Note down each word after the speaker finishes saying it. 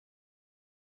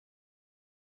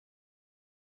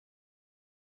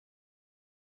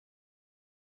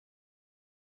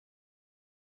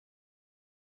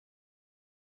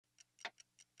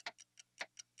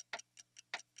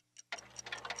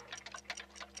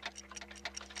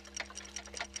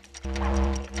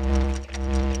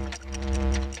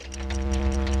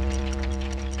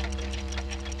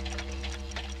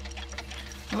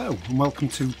and welcome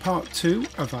to part 2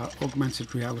 of our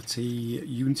augmented reality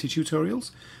Unity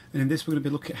tutorials, and in this we're going to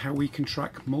be looking at how we can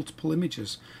track multiple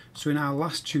images. So in our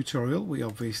last tutorial we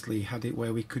obviously had it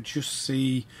where we could just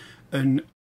see an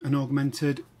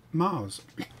augmented Mars.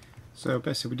 So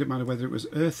basically it didn't matter whether it was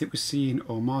Earth it was seeing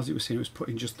or Mars it was seeing, it was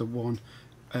putting just the one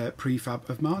prefab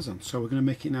of Mars on. So we're going to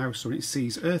make it now so when it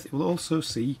sees Earth it will also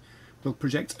will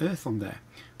project Earth on there.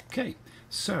 Okay,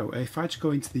 so if I just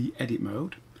go into the edit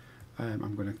mode,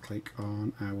 I'm going to click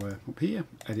on our, up here,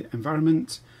 edit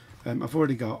environment. I've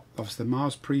already got obviously the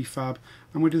Mars prefab.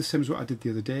 I'm going to do the same as what I did the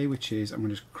other day, which is I'm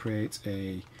going to create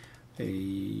a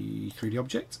 3D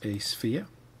object, a sphere.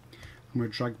 I'm going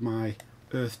to drag my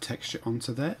Earth texture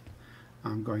onto there.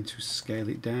 I'm going to scale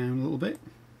it down a little bit.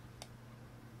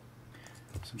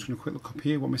 So I'm just going to quick look up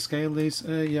here what my scale is.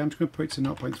 Yeah, I'm just going to put it to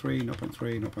 0.3,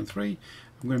 0.3, 0.3.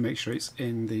 I'm going to make sure it's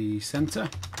in the center,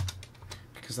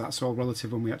 because that's all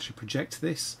relative when we actually project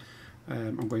this.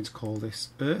 I'm going to call this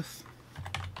Earth.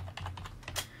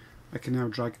 I can now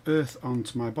drag Earth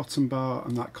onto my bottom bar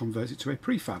and that converts it to a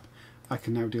prefab. I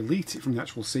can now delete it from the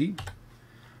actual scene,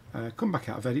 come back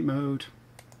out of edit mode,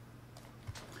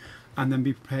 and then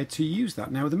be prepared to use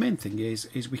that. Now the main thing is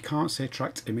we can't say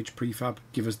tracked image prefab,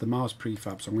 give us the Mars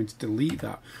prefab, so I'm going to delete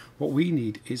that. What we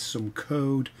need is some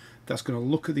code that's going to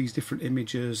look at these different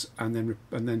images and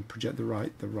then project the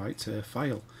right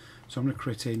file. So I'm going to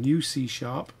create a new C#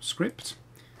 script.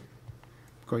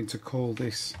 I'm going to call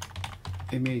this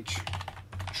image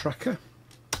tracker,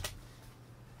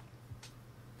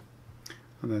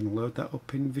 and then load that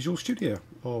up in Visual Studio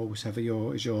or whichever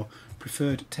is your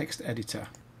preferred text editor.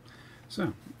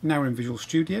 So now we're in Visual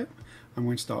Studio. I'm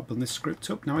going to start building this script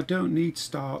up. Now I don't need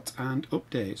start and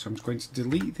update, so I'm just going to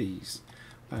delete these.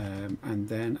 And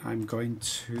then I'm going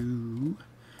to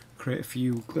create a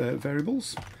few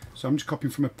variables. So I'm just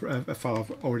copying from a file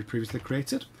I've already previously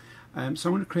created. So I'm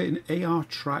going to create an AR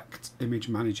tracked image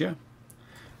manager.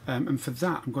 And for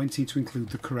that I'm going to need to include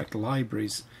the correct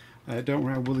libraries. Don't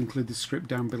worry, I will include the script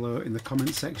down below in the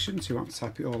comment section, so you won't have to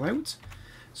type it all out.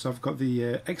 So I've got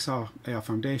the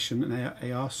XR.ARfoundation and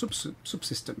AR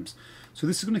subsystems. So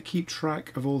this is going to keep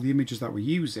track of all the images that we're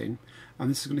using, and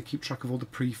this is going to keep track of all the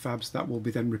prefabs that will be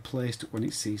then replaced when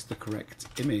it sees the correct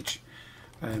image.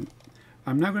 I'm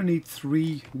now going to need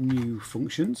 3 new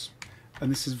functions,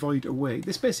 and this is void awake.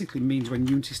 This basically means when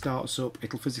Unity starts up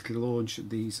it'll physically launch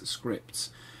these scripts.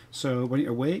 So when it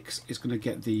awakes it's going to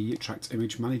get the tracked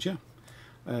image manager.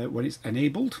 When it's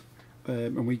enabled,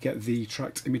 and we get the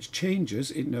tracked image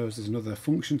changes, it knows there's another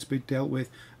function to be dealt with,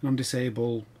 and on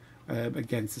disable,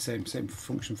 again it's the same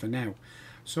function for now.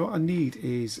 So what I need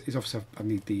is obviously I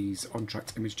need these on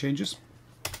tracked image changes.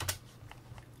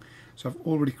 So I've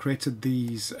already created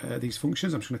these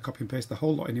functions. I'm just going to copy and paste the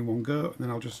whole lot in one go, and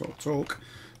then I'll just sort of talk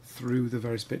through the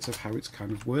various bits of how it's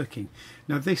kind of working.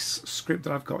 Now this script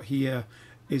that I've got here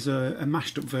is a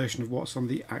mashed up version of what's on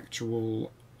the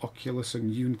actual Oculus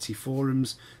and Unity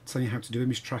forums telling you how to do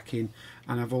image tracking,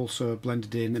 and I've also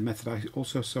blended in a method I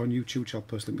also saw on YouTube, which I'll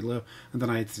post a link below, and then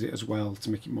I edited it as well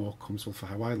to make it more comfortable for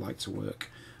how I like to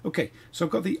work. Okay, so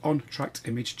I've got the on tracked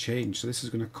image change, so this is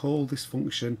going to call this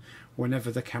function whenever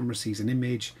the camera sees an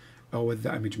image or whether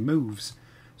that image moves.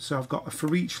 So I've got a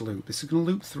for each loop. This is going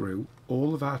to loop through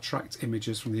all of our tracked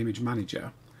images from the image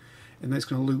manager, and then it's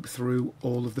going to loop through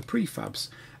all of the prefabs,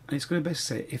 and it's going to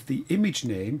basically say if the image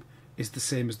name is the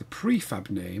same as the prefab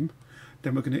name,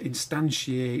 then we're going to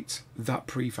instantiate that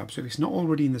prefab. So if it's not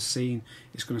already in the scene,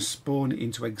 it's going to spawn it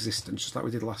into existence, just like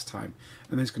we did last time,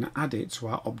 and then it's going to add it to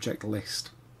our object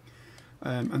list.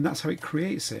 And that's how it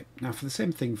creates it. Now for the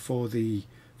same thing for the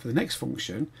next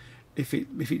function, if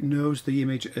it knows the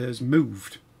image has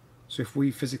moved, so if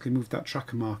we physically move that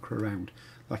tracker marker around,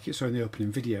 like you saw in the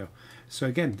opening video. So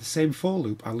again, the same for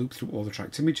loop, I loop through all the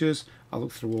tracked images, I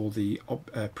look through all the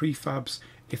prefabs.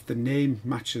 If the name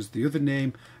matches the other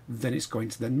name, then it's going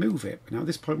to then move it. Now at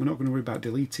this point we're not going to worry about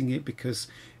deleting it, because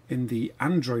in the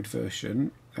Android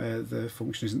version the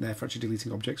function isn't there for actually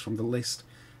deleting objects from the list,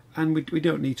 and we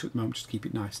don't need to at the moment, just to keep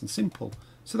it nice and simple.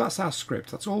 So that's our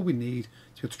script. That's all we need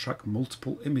to be able to track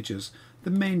multiple images. The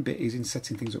main bit is in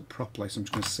setting things up properly. So I'm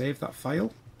just going to save that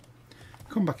file,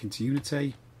 come back into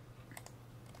Unity,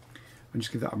 and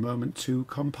just give that a moment to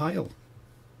compile.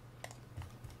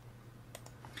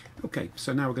 Okay,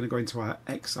 so now we're going to go into our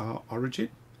XR origin.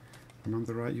 I'm on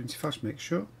the right Unity file, make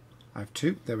sure. I have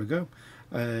 2, there we go.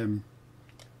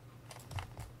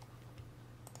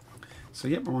 So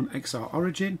yep, I'm on XR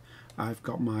origin. I've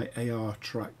got my AR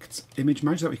tracked image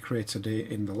manager that we created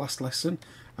in the last lesson,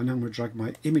 and I'm going to drag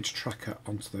my image tracker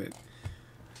onto it.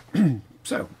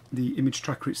 So the image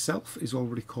tracker itself is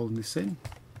already calling this in.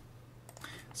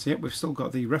 So yep, we've still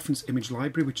got the reference image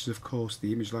library, which is of course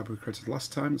the image library we created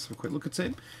last time. Let's have a quick look at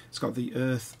it. It's got the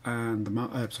Earth and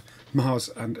the Mars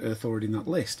and Earth already in that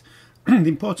list. The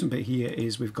important bit here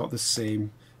is we've got the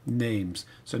same names.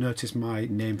 So notice my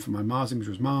name for my Mars image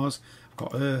was Mars. I've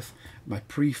got Earth. My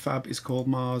prefab is called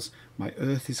Mars. My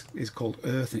Earth is called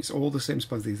Earth, and it's all the same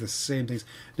spelling. These are the same things.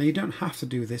 Now you don't have to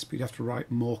do this, but you have to write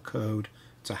more code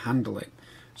to handle it.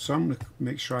 So I'm going to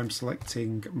make sure I'm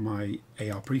selecting my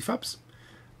AR prefabs,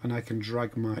 and I can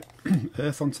drag my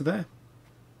Earth onto there.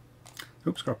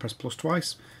 Oops, got to press plus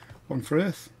twice. One for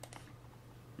Earth,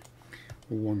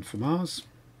 one for Mars.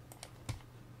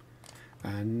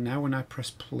 And now when I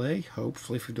press play,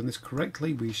 hopefully if we've done this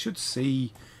correctly, we should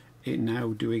see it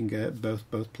now doing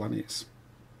both planets.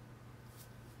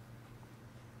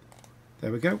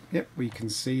 There we go. Yep, we can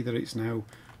see that it's now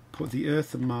put the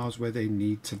Earth and Mars where they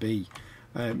need to be.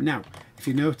 Now, if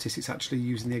you notice, it's actually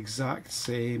using the exact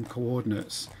same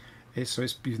coordinates. So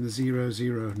it's using the 0,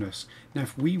 0-ness. Now,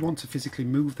 if we want to physically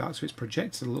move that so it's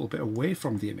projected a little bit away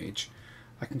from the image,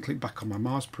 I can click back on my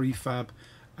Mars prefab,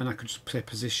 and I could just say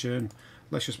position.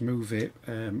 Let's just move it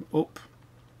up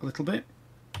a little bit.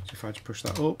 So if I just push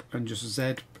that up and just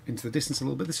Z into the distance a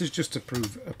little bit, this is just to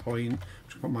prove a point.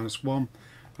 Which I'll put -1.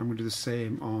 I'm going to do the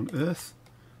same on Earth,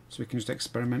 so we can just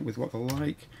experiment with what they're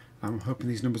like. I'm hoping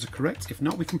these numbers are correct. If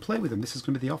not, we can play with them. This is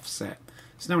going to be the offset.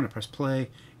 So now when I press play,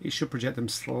 it should project them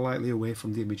slightly away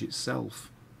from the image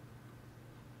itself.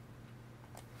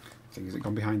 I think, has it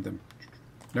gone behind them?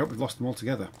 Nope, we've lost them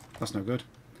altogether. That's no good.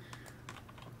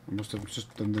 I must have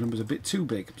just done the numbers a bit too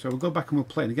big. So we'll go back and we'll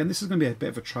play. And again, this is going to be a bit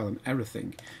of a trial and error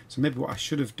thing. So maybe what I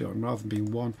should have done, rather than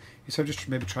being 1, is I've just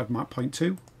maybe tried my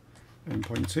 0.2 and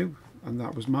 0.2, and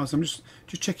that was Mars. I'm just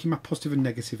checking my positive and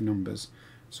negative numbers.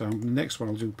 So the next one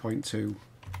I'll do 0.2, and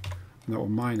that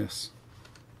one minus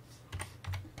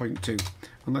 0.2.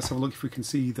 And let's have a look if we can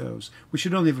see those. We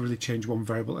should only ever really change one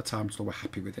variable at a time until we're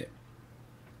happy with it.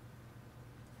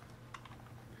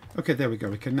 Okay, there we go.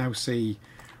 We can now see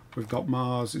we've got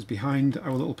Mars is behind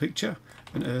our little picture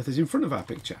and Earth is in front of our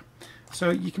picture.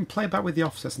 So you can play back with the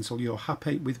offsets until you're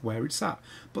happy with where it's at.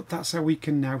 But that's how we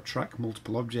can now track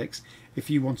multiple objects. If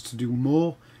you wanted to do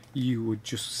more, you would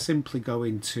just simply go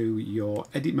into your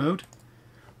edit mode,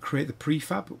 create the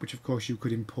prefab, which of course you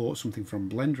could import something from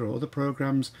Blender or other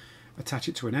programs, attach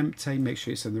it to an empty, make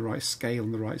sure it's in the right scale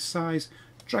and the right size,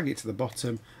 drag it to the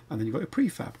bottom, and then you've got your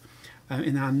prefab.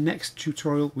 In our next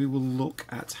tutorial, we will look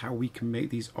at how we can make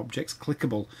these objects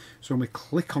clickable. So when we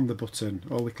click on the button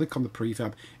or we click on the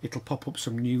prefab, it'll pop up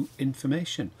some new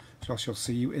information. So I shall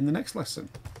see you in the next lesson.